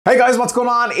Hey guys, what's going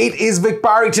on? It is Vic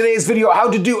Barry. Today's video,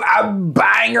 how to do a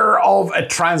banger of a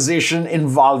transition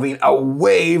involving a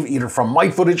wave, either from my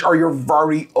footage or your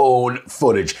very own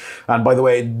footage. And by the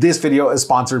way, this video is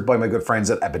sponsored by my good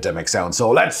friends at Epidemic Sound. So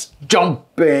let's jump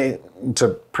into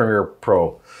Premiere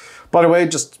Pro. By the way,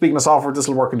 just speaking of software, this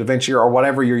will work in DaVinci or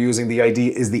whatever you're using. The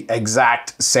idea is the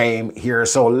exact same here.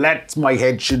 So let's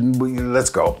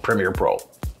go, Premiere Pro.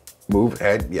 Move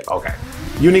head, yeah, okay.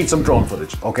 You need some drone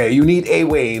footage, okay? You need a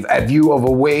wave, a view of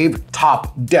a wave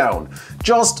top down,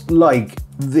 just like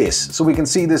this. So we can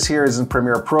see this here is in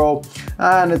Premiere Pro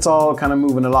and it's all kind of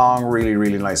moving along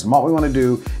really nice. And what we want to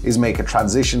do is make a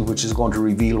transition which is going to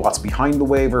reveal what's behind the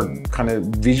wave or kind of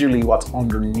visually what's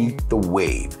underneath the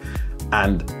wave.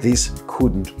 And this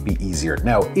couldn't be easier.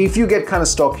 Now, if you get kind of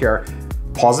stuck here,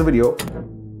 pause the video,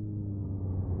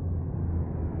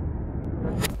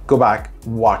 go back,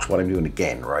 watch what I'm doing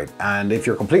again, right? And if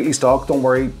you're completely stuck, don't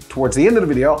worry, towards the end of the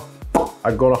video,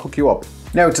 I'm gonna hook you up.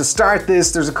 Now to start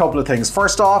this, there's a couple of things.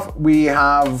 First off, we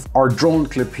have our drone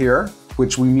clip here,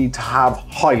 which we need to have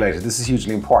highlighted. This is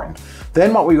hugely important.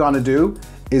 Then what we wanna do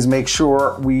is make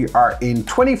sure we are in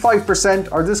 25%,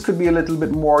 or this could be a little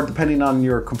bit more depending on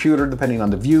your computer, depending on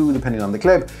the view, depending on the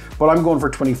clip, but I'm going for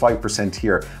 25%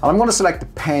 here. And I'm gonna select the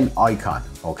pen icon,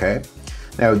 okay?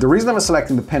 Now, the reason I'm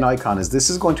selecting the pen icon is this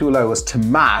is going to allow us to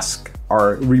mask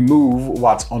or remove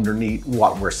what's underneath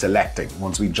what we're selecting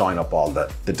once we join up all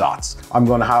the dots. I'm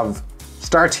going to have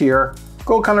start here,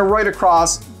 go kind of right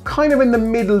across, kind of in the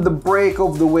middle, the break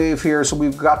of the wave here, so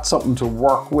we've got something to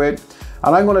work with.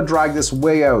 And I'm going to drag this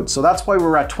way out. So that's why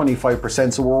we're at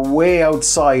 25%. So we're way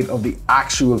outside of the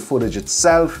actual footage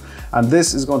itself. And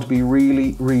this is going to be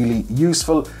really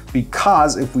useful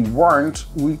because if we weren't,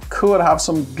 we could have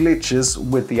some glitches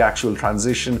with the actual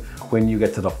transition when you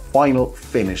get to the final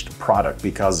finished product.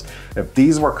 Because if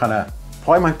these were kind of,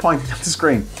 why am I pointing at the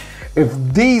screen? If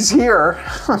these here,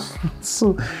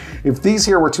 if these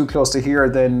here were too close to here,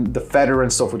 then the feather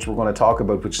and stuff, which we're going to talk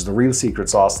about, which is the real secret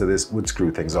sauce to this, would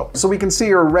screw things up. So we can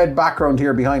see our red background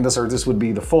here behind us, or this would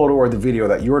be the photo or the video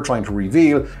that you're trying to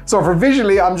reveal. So for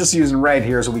visually, I'm just using red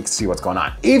here so we can see what's going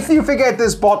on. If you forget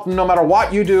this button, no matter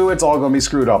what you do, it's all going to be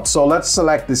screwed up. So let's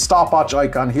select the stopwatch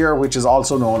icon here, which is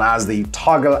also known as the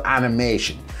toggle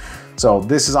animation. So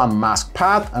this is on mask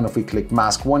path, and if we click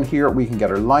mask 1 here, we can get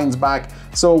our lines back.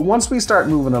 So once we start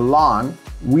moving along,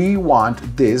 we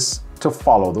want this to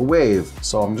follow the wave.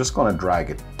 So I'm just going to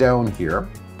drag it down here.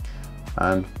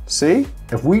 And see,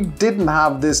 if we didn't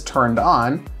have this turned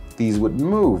on, these wouldn't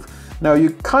move. Now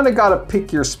you kind of got to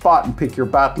pick your spot and pick your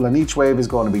battle, and each wave is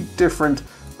going to be different,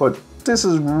 but this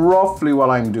is roughly what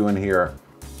I'm doing here.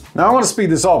 Now I want to speed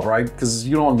this up, right? Because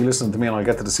you don't want to be listening to me and I'll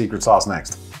get to the secret sauce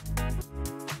next.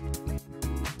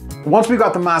 Once we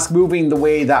got the mask moving the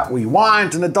way that we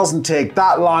want, and it doesn't take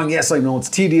that long. Yes, I know it's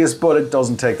tedious, but it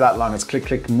doesn't take that long. It's click,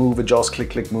 click, move, adjust,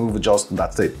 click, click, move, adjust, and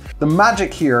that's it. The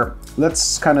magic here,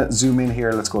 let's kind of zoom in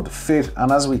here. Let's go to fit.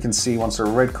 And as we can see, once our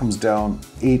red comes down,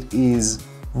 it is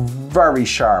very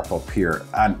sharp up here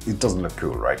and it doesn't look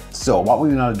cool, right? So what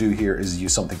we want to do here is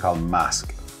use something called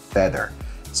mask feather.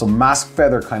 So mask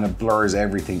feather kind of blurs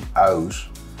everything out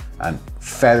and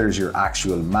feathers your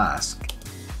actual mask.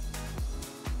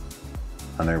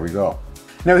 And there we go.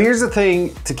 Now here's the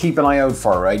thing to keep an eye out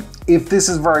for, right? If this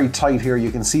is very tight here, you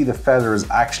can see the feather is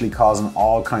actually causing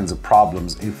all kinds of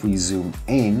problems. If we zoom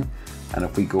in, and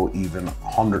if we go even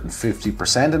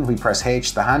 150%, and we press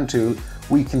H, the hand tool,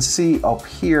 we can see up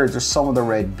here, there's some of the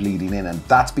red bleeding in, and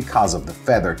that's because of the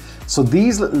feather. So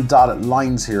these little dotted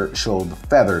lines here show the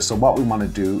feather. So what we want to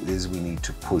do is we need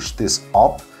to push this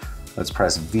up. Let's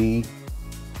press V,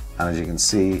 and as you can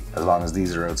see, as long as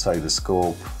these are outside the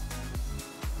scope,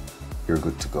 you're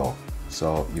good to go.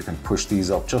 So you can push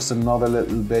these up just another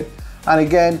little bit. And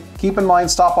again, keep in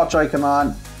mind, stopwatch icon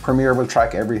on, Premiere will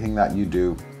track everything that you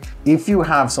do. If you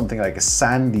have something like a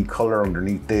sandy color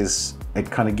underneath this, it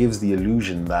kind of gives the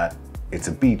illusion that it's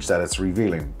a beach that it's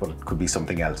revealing, but it could be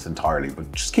something else entirely.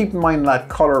 But just keep in mind that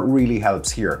color really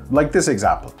helps here, like this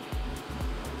example.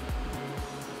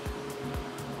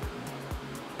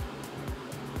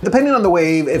 Depending on the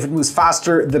wave, if it moves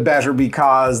faster, the better,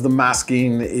 because the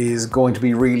masking is going to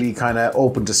be really kind of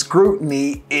open to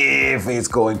scrutiny if it's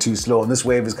going too slow. And this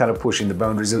wave is kind of pushing the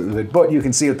boundaries a little bit, but you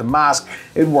can see with the mask,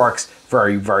 it works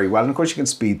very well. And of course you can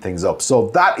speed things up. So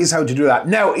that is how to do that.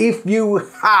 Now, if you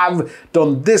have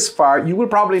done this far, you will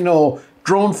probably know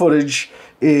drone footage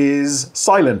is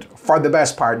silent for the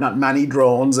best part. Not many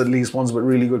drones, at least ones with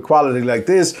really good quality like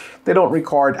this, they don't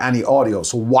record any audio.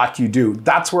 So what you do,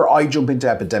 that's where I jump into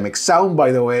Epidemic Sound,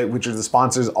 by the way, which are the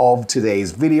sponsors of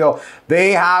today's video.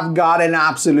 They have got an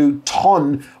absolute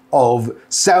ton of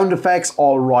sound effects,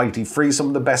 all royalty free, some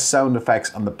of the best sound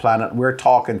effects on the planet. We're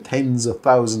talking tens of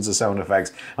thousands of sound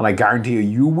effects, and I guarantee you,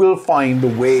 you will find the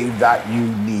wave that you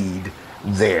need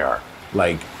there.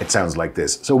 Like, it sounds like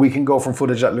this. So we can go from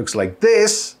footage that looks like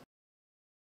this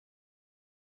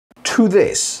to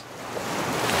this.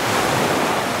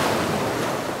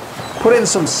 Put in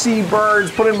some seabirds,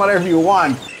 put in whatever you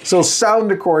want. So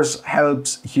sound, of course,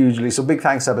 helps hugely. So big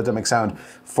thanks to Epidemic Sound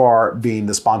for being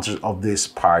the sponsors of this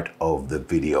part of the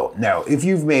video. Now, if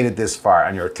you've made it this far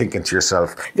and you're thinking to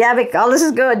yourself, yeah, Vic, all this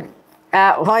is good.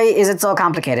 Why is it so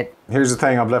complicated? Here's the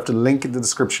thing, I've left a link in the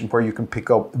description where you can pick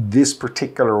up this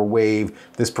particular wave,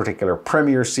 this particular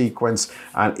Premiere sequence,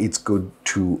 and it's good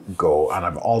to go. And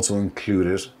I've also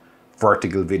included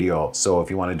vertical video. So if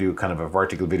you want to do kind of a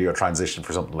vertical video transition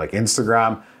for something like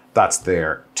Instagram, that's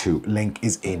there too. Link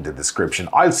is in the description.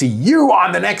 I'll see you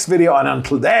on the next video, and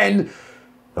until then,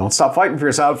 don't stop fighting for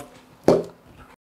yourself.